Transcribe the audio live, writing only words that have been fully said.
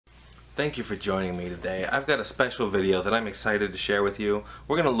Thank you for joining me today. I've got a special video that I'm excited to share with you.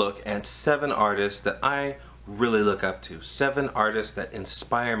 We're going to look at 7 artists that I really look up to. 7 artists that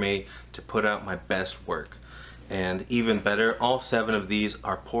inspire me to put out my best work. And even better, all 7 of these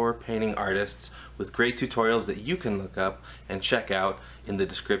are pour painting artists with great tutorials that you can look up and check out in the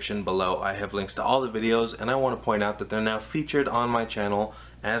description below. I have links to all the videos, and I want to point out that they're now featured on my channel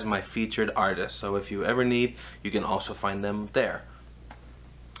as my featured artists. So if you ever need, you can also find them there.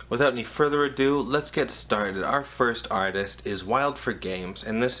 Without any further ado, let's get started. Our first artist is Wild for Games,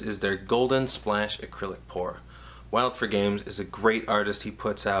 and this is their Golden Splash acrylic pour. Wild for Games is a great artist. He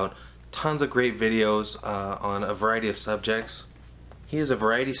puts out tons of great videos on a variety of subjects. He is a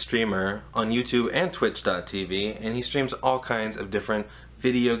variety streamer on YouTube and Twitch.tv, and he streams all kinds of different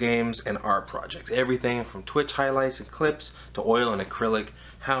video games and art projects. Everything from Twitch highlights and clips to oil and acrylic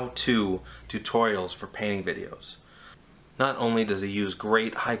how-to tutorials for painting videos. Not only does he use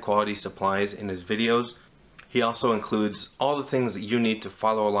great high-quality supplies in his videos, he also includes all the things that you need to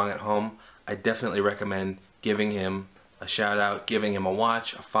follow along at home. I definitely recommend giving him a shout out, giving him a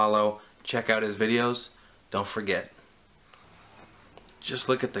watch, a follow, check out his videos. Don't forget. Just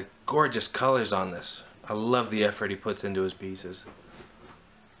look at the gorgeous colors on this. I love the effort he puts into his pieces.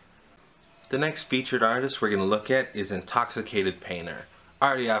 The next featured artist we're going to look at is Intoxicated Painter.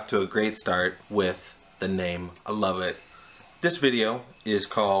 Already off to a great start with the name. I love it. This video is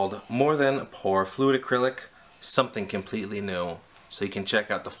called More Than a Pour Fluid Acrylic, Something Completely New. So you can check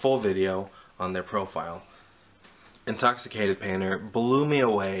out the full video on their profile. Intoxicated Painter blew me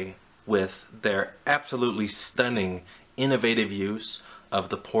away with their absolutely stunning, innovative use of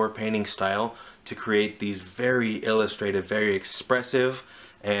the pour painting style to create these very illustrative, very expressive,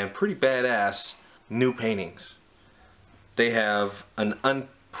 and pretty badass new paintings. They have an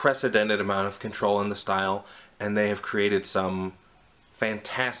unprecedented amount of control in the style, and they have created some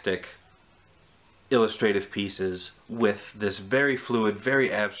fantastic illustrative pieces with this very fluid,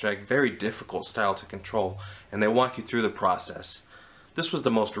 very abstract, very difficult style to control, and they walk you through the process. This was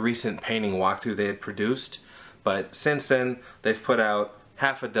the most recent painting walkthrough they had produced, but since then they've put out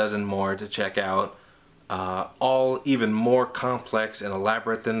half a dozen more to check out, all even more complex and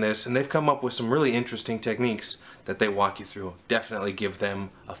elaborate than this, and they've come up with some really interesting techniques that they walk you through. Definitely give them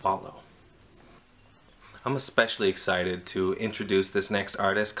a follow. I'm especially excited to introduce this next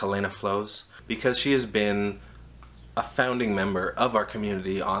artist, Kalena Flows, because she has been a founding member of our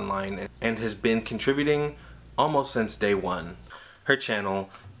community online and has been contributing almost since day one. Her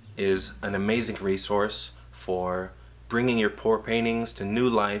channel is an amazing resource for bringing your pour paintings to new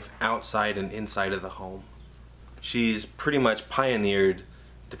life outside and inside of the home. She's pretty much pioneered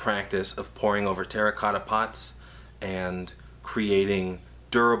the practice of pouring over terracotta pots and creating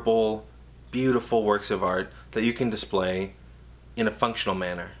durable, beautiful works of art that you can display in a functional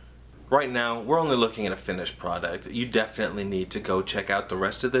manner. Right now, we're only looking at a finished product. You definitely need to go check out the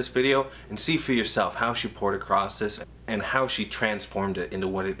rest of this video and see for yourself how she poured across this and how she transformed it into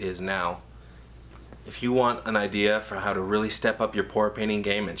what it is now. If you want an idea for how to really step up your pour painting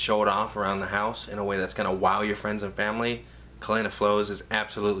game and show it off around the house in a way that's going to wow your friends and family, Kalena Flows is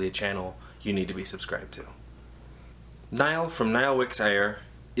absolutely a channel you need to be subscribed to. Niall from NiallWexEire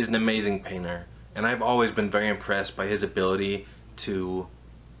is an amazing painter, and I've always been very impressed by his ability to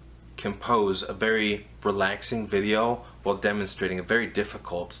compose a very relaxing video while demonstrating a very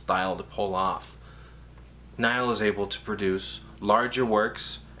difficult style to pull off. Niall is able to produce larger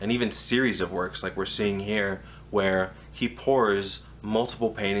works and even series of works like we're seeing here, where he pours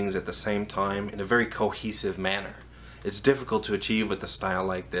multiple paintings at the same time in a very cohesive manner. It's difficult to achieve with a style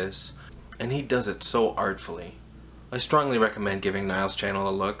like this, and he does it so artfully. I strongly recommend giving Niall's channel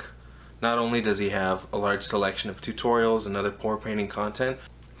a look. Not only does he have a large selection of tutorials and other pour painting content,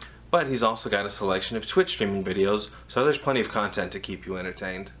 but he's also got a selection of Twitch streaming videos, so there's plenty of content to keep you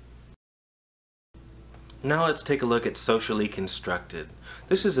entertained. Now let's take a look at Socially Constructed.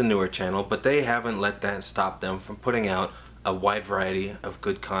 This is a newer channel, but they haven't let that stop them from putting out a wide variety of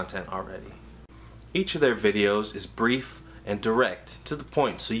good content already. Each of their videos is brief and direct to the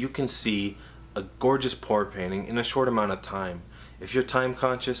point, so you can see a gorgeous pour painting in a short amount of time. If you're time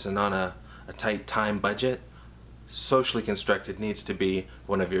conscious and on a tight time budget, Socially Constructed needs to be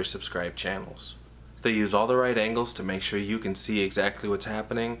one of your subscribed channels. They use all the right angles to make sure you can see exactly what's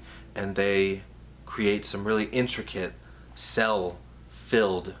happening, and they create some really intricate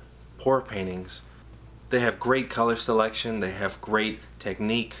cell-filled pour paintings. They have great color selection, they have great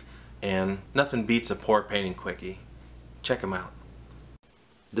technique, and nothing beats a pour painting quickie. Check them out.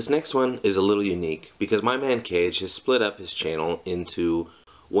 This next one is a little unique because my man Kaged has split up his channel into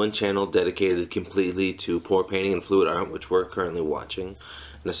one channel dedicated completely to pour painting and fluid art, which we're currently watching,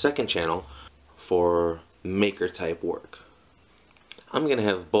 and a second channel for maker type work. I'm going to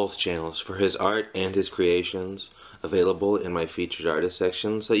have both channels for his art and his creations available in my featured artist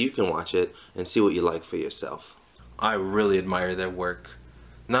section so that you can watch it and see what you like for yourself. I really admire their work.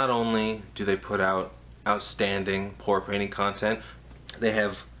 Not only do they put out outstanding pour painting content, they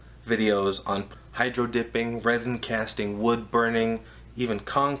have videos on hydro dipping, resin casting, wood burning, even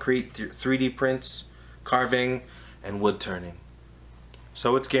concrete 3D prints, carving, and wood turning.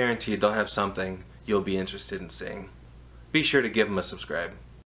 So it's guaranteed they'll have something you'll be interested in seeing. Be sure to give them a subscribe.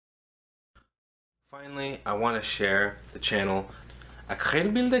 Finally, I want to share the channel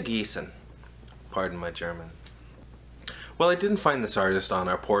Acrylbilder gießen. Pardon my German. While I didn't find this artist on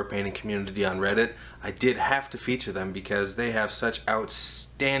our pour painting community on Reddit, I did have to feature them because they have such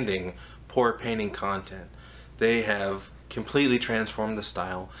outstanding pour painting content. They have completely transformed the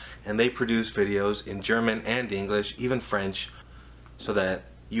style, and they produce videos in German and English, even French, so that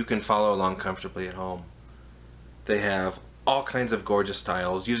you can follow along comfortably at home. They have all kinds of gorgeous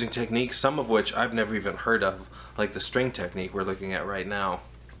styles using techniques, some of which I've never even heard of, like the string technique we're looking at right now.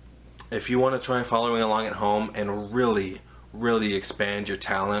 If you want to try following along at home and really expand your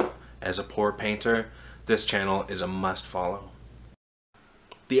talent as a pour painter, this channel is a must follow.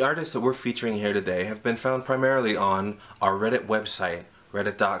 The artists that we're featuring here today have been found primarily on our Reddit website,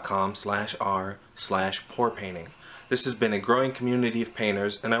 reddit.com/r/pourpainting. This has been a growing community of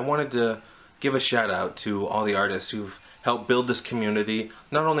painters, and I wanted to give a shout out to all the artists who've helped build this community,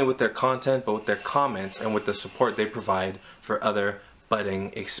 not only with their content, but with their comments and with the support they provide for other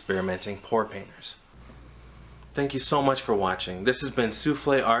budding, experimenting pour painters. Thank you so much for watching. This has been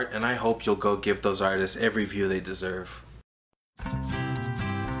Souffle Art, and I hope you'll go give those artists every view they deserve.